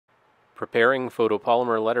Preparing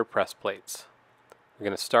photopolymer letterpress plates. We're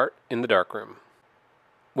going to start in the darkroom.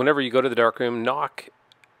 Whenever you go to the darkroom,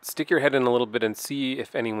 stick your head in a little bit and see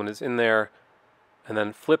if anyone is in there, and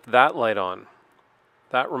then flip that light on.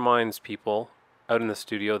 That reminds people out in the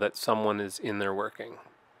studio that someone is in there working.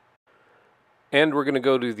 And we're going to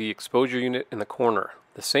go to the exposure unit in the corner,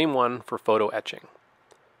 the same one for photo etching.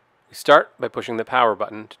 We start by pushing the power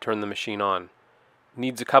button to turn the machine on. It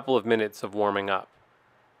needs a couple of minutes of warming up.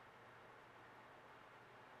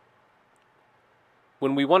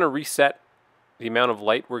 When we want to reset the amount of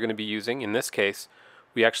light we're going to be using, in this case,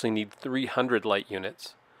 we actually need 300 light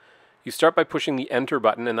units. You start by pushing the enter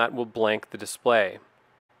button and that will blank the display.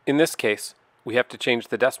 In this case, we have to change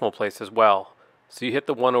the decimal place as well. So you hit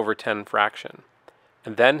the 1/10 fraction.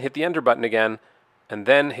 And then hit the enter button again, and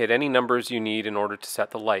then hit any numbers you need in order to set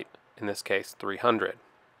the light, in this case 300.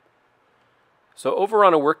 So over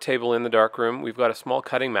on a work table in the darkroom, we've got a small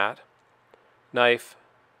cutting mat, knife,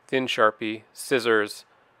 thin Sharpie, scissors,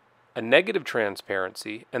 a negative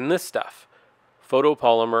transparency, and this stuff,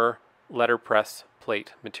 photopolymer letterpress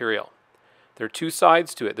plate material. There are two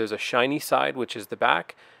sides to it. There's a shiny side, which is the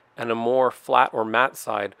back, and a more flat or matte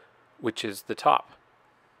side, which is the top.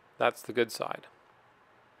 That's the good side.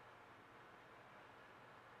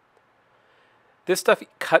 This stuff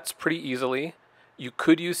cuts pretty easily. You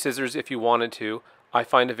could use scissors if you wanted to. I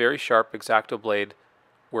find a very sharp X-Acto blade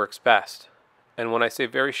works best. And when I say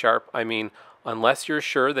very sharp, I mean unless you're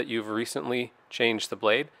sure that you've recently changed the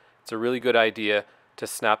blade, it's a really good idea to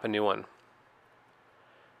snap a new one.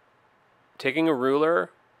 Taking a ruler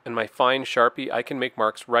and my fine Sharpie, I can make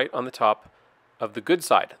marks right on the top of the good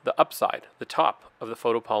side, the upside, the top of the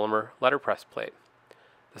photopolymer letterpress plate,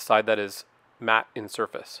 the side that is matte in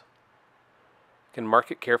surface. I can mark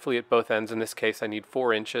it carefully at both ends. In this case, I need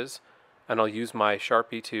 4 inches, and I'll use my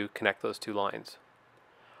Sharpie to connect those two lines.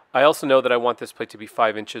 I also know that I want this plate to be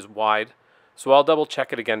 5 inches wide, so I'll double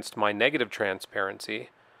check it against my negative transparency,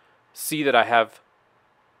 see that I have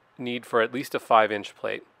need for at least a 5-inch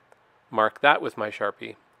plate, mark that with my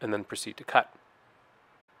Sharpie, and then proceed to cut.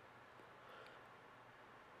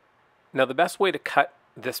 Now the best way to cut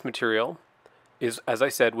this material is, as I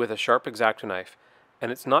said, with a sharp X-Acto knife,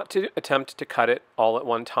 and it's not to attempt to cut it all at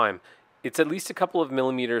one time. It's at least a couple of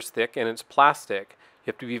millimeters thick and it's plastic.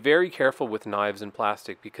 You have to be very careful with knives and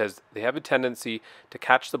plastic because they have a tendency to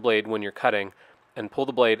catch the blade when you're cutting and pull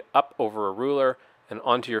the blade up over a ruler and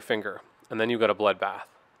onto your finger, and then you've got a bloodbath.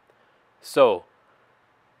 So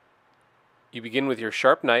you begin with your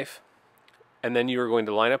sharp knife, and then you are going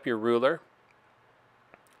to line up your ruler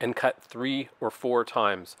and cut 3 or 4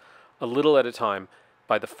 times, a little at a time.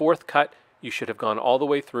 By the 4th cut, you should have gone all the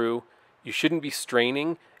way through. You shouldn't be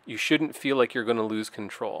straining. You shouldn't feel like you're going to lose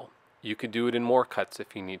control. You could do it in more cuts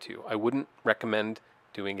if you need to. I wouldn't recommend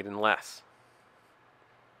doing it in less.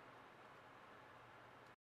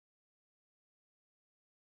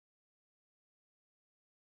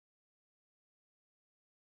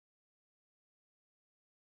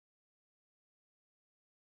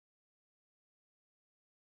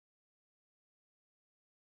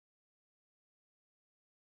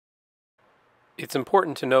 It's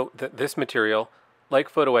important to note that this material, like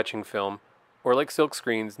photo etching film or like silk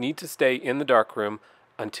screens, need to stay in the darkroom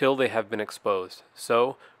until they have been exposed.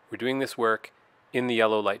 So we're doing this work in the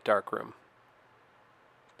yellow light darkroom.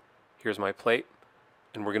 Here's my plate,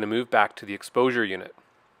 and we're going to move back to the exposure unit.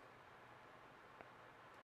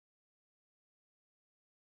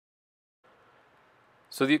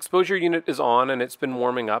 So the exposure unit is on and it's been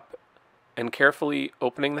warming up, and carefully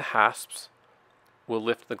opening the hasps will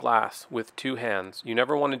lift the glass with 2 hands. You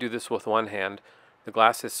never want to do this with one hand. The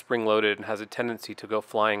glass is spring-loaded and has a tendency to go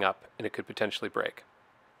flying up, and it could potentially break.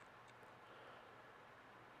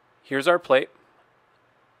 Here's our plate.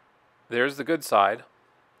 There's the good side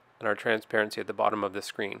and our transparency at the bottom of the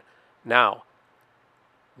screen. Now,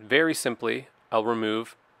 very simply, I'll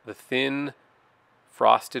remove the thin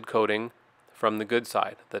frosted coating from the good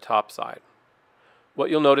side, the top side.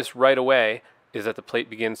 What you'll notice right away is that the plate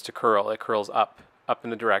begins to curl. It curls up in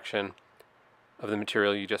the direction of the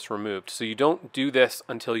material you just removed. So you don't do this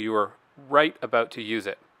until you are right about to use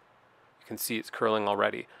it. You can see it's curling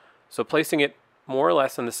already. So placing it more or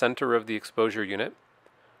less in the center of the exposure unit,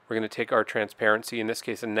 we're going to take our transparency, in this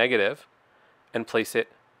case a negative, and place it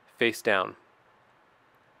face down.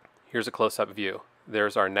 Here's a close-up view.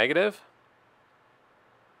 There's our negative.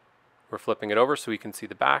 We're flipping it over so we can see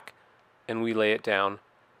the back, and we lay it down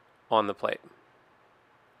on the plate.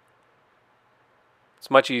 It's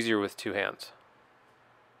much easier with 2 hands.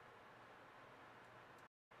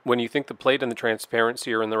 When you think the plate and the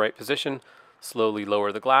transparency are in the right position, slowly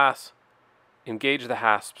lower the glass, engage the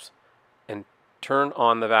hasps, turn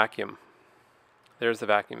on the vacuum. There's the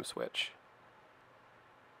vacuum switch.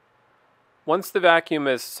 Once the vacuum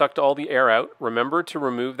has sucked all the air out, remember to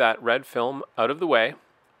remove that red film out of the way.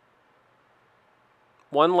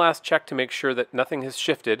 One last check to make sure that nothing has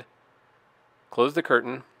shifted. Close the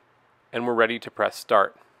curtain, and we're ready to press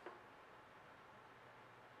start.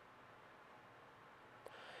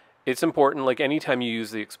 It's important, like any time you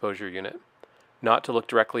use the exposure unit, not to look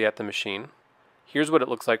directly at the machine. Here's what it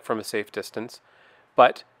looks like from a safe distance,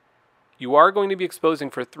 but you are going to be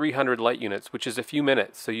exposing for 300 light units, which is a few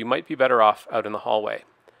minutes, so you might be better off out in the hallway.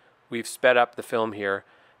 We've sped up the film here,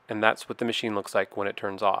 and that's what the machine looks like when it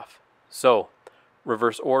turns off. So,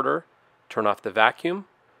 reverse order, turn off the vacuum.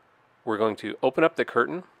 We're going to open up the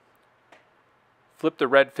curtain, flip the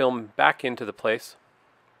red film back into the place,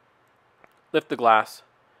 lift the glass,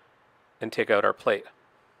 and take out our plate.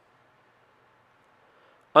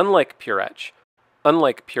 Unlike pure etch,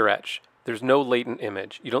 there's no latent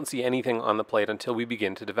image. You don't see anything on the plate until we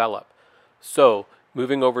begin to develop. So,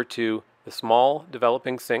 moving over to the small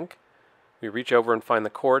developing sink, we reach over and find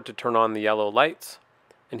the cord to turn on the yellow lights.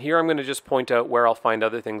 And here I'm going to just point out where I'll find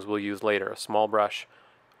other things we'll use later, a small brush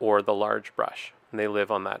or the large brush, and they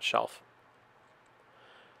live on that shelf.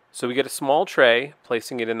 So we get a small tray,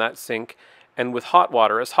 placing it in that sink, and with hot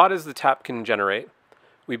water, as hot as the tap can generate,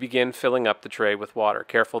 we begin filling up the tray with water.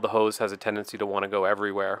 Careful, the hose has a tendency to want to go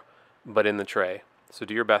everywhere, but in the tray. So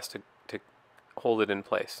do your best to hold it in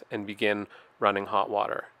place and begin running hot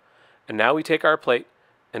water. And now we take our plate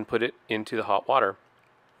and put it into the hot water.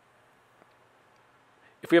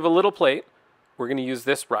 If we have a little plate, we're going to use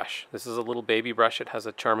this brush. This is a little baby brush. It has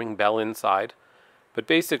a charming bell inside, but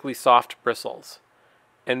basically soft bristles.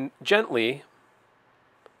 And gently,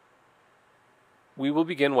 we will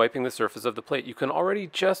begin wiping the surface of the plate. You can already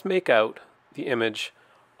just make out the image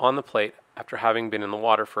on the plate after having been in the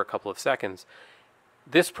water for a couple of seconds.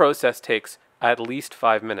 This process takes at least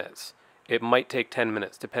 5 minutes. It might take 10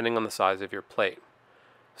 minutes depending on the size of your plate.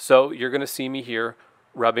 So you're going to see me here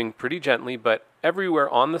rubbing pretty gently, but everywhere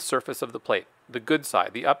on the surface of the plate, the good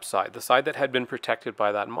side, the upside, the side that had been protected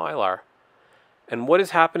by that mylar. And what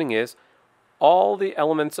is happening is all the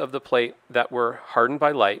elements of the plate that were hardened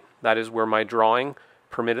by light, that is where my drawing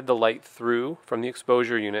permitted the light through from the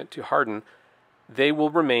exposure unit to harden, they will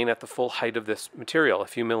remain at the full height of this material, a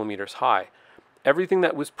few millimeters high. Everything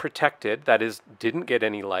that was protected, that is, didn't get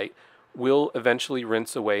any light, will eventually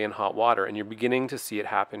rinse away in hot water, and you're beginning to see it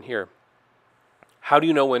happen here. How do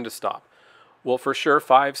you know when to stop? Well, for sure,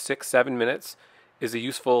 5, 6, 7 minutes is a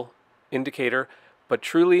useful indicator, but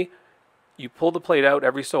truly, you pull the plate out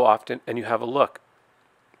every so often and you have a look.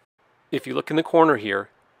 If you look in the corner here,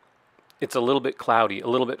 it's a little bit cloudy, a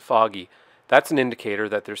little bit foggy. That's an indicator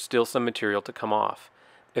that there's still some material to come off.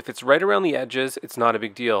 If it's right around the edges, it's not a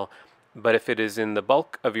big deal. But if it is in the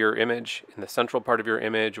bulk of your image, in the central part of your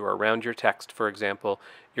image, or around your text, for example,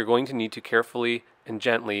 you're going to need to carefully and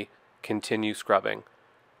gently continue scrubbing.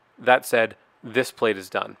 That said, this plate is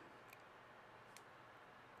done.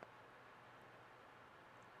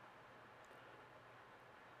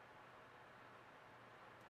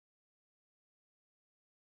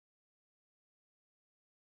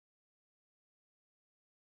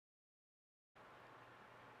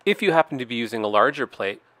 If you happen to be using a larger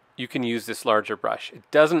plate, you can use this larger brush. It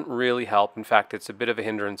doesn't really help. In fact, it's a bit of a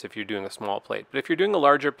hindrance if you're doing a small plate. But if you're doing a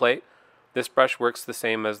larger plate, this brush works the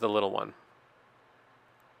same as the little one.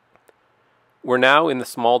 We're now in the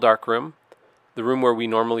small darkroom, the room where we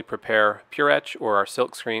normally prepare pure etch or our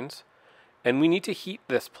silk screens, and we need to heat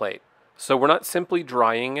this plate. So we're not simply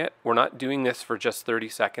drying it. We're not doing this for just 30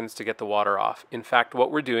 seconds to get the water off. In fact,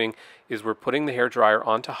 what we're doing is we're putting the hairdryer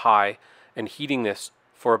onto high and heating this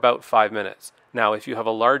for about 5 minutes. Now, if you have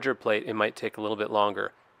a larger plate, it might take a little bit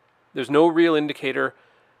longer. There's no real indicator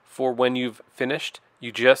for when you've finished.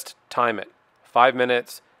 You just time it. 5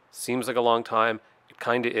 minutes seems like a long time. It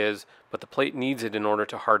kind of is, but the plate needs it in order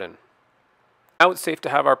to harden. Now it's safe to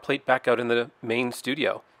have our plate back out in the main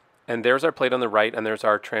studio. And there's our plate on the right, and there's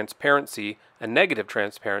our transparency, a negative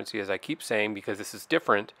transparency, as I keep saying, because this is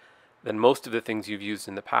different than most of the things you've used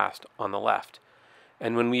in the past, on the left.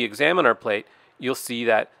 And when we examine our plate, you'll see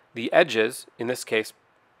that the edges, in this case,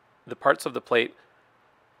 the parts of the plate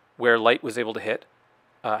where light was able to hit,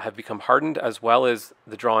 have become hardened, as well as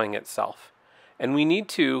the drawing itself. And we need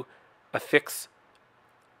to affix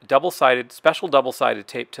special double-sided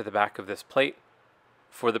tape to the back of this plate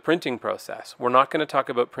for the printing process. We're not going to talk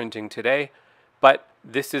about printing today, but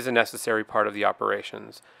this is a necessary part of the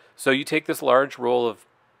operations. So you take this large roll of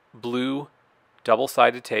blue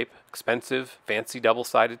double-sided tape, expensive, fancy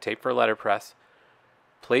double-sided tape for letterpress,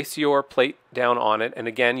 place your plate down on it, and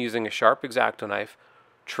again, using a sharp X-Acto knife,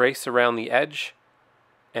 trace around the edge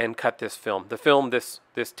and cut this film. The film, this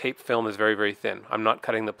tape film, is very, very thin. I'm not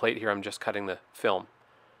cutting the plate here, I'm just cutting the film.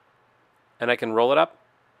 And I can roll it up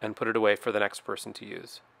and put it away for the next person to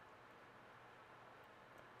use.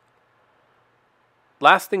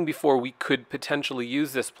 Last thing before we could potentially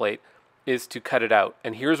use this plate is to cut it out.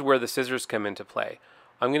 And here's where the scissors come into play.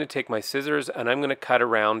 I'm going to take my scissors and I'm going to cut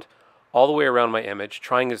around all the way around my image,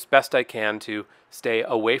 trying as best I can to stay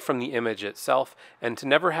away from the image itself and to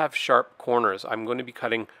never have sharp corners. I'm going to be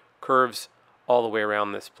cutting curves all the way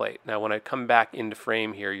around this plate. Now when I come back into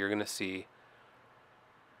frame here, you're going to see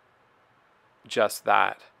just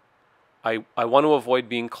that. I want to avoid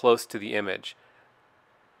being close to the image.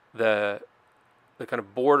 The kind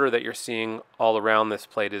of border that you're seeing all around this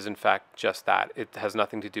plate is in fact just that. It has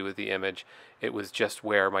nothing to do with the image. It was just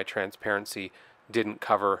where my transparency didn't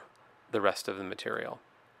cover the rest of the material.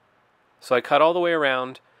 So I cut all the way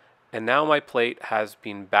around, and now my plate has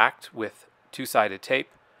been backed with two-sided tape,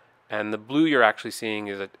 and the blue you're actually seeing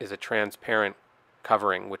is a transparent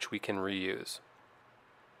covering which we can reuse.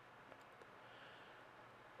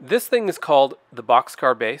 This thing is called the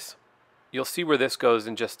boxcar base. You'll see where this goes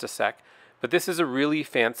in just a sec, but this is a really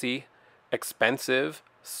fancy, expensive,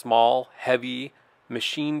 small, heavy,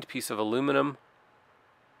 machined piece of aluminum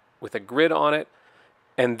with a grid on it.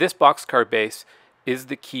 And this boxcar base is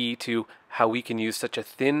the key to how we can use such a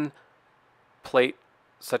thin plate,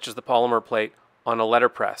 such as the polymer plate, on a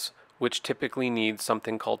letterpress, which typically needs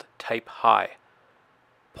something called type high,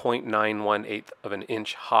 0.918 of an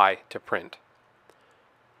inch high to print.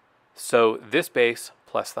 So this base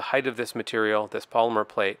plus the height of this material, this polymer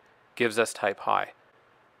plate, gives us type high.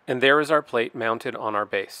 And there is our plate mounted on our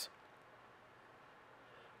base.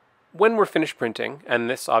 When we're finished printing, and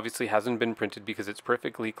this obviously hasn't been printed because it's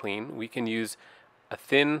perfectly clean, we can use a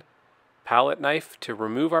thin palette knife to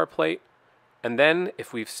remove our plate, and then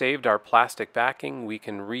if we've saved our plastic backing, we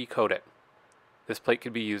can recoat it. This plate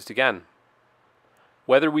could be used again.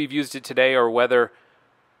 Whether we've used it today or whether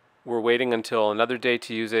we're waiting until another day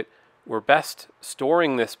to use it, we're best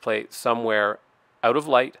storing this plate somewhere out of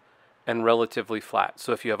light and relatively flat.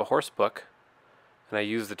 So if you have a horse book, and I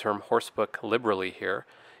use the term horse book liberally here,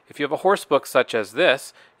 if you have a horse book such as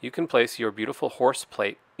this, you can place your beautiful horse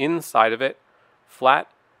plate inside of it,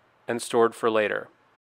 flat and stored for later.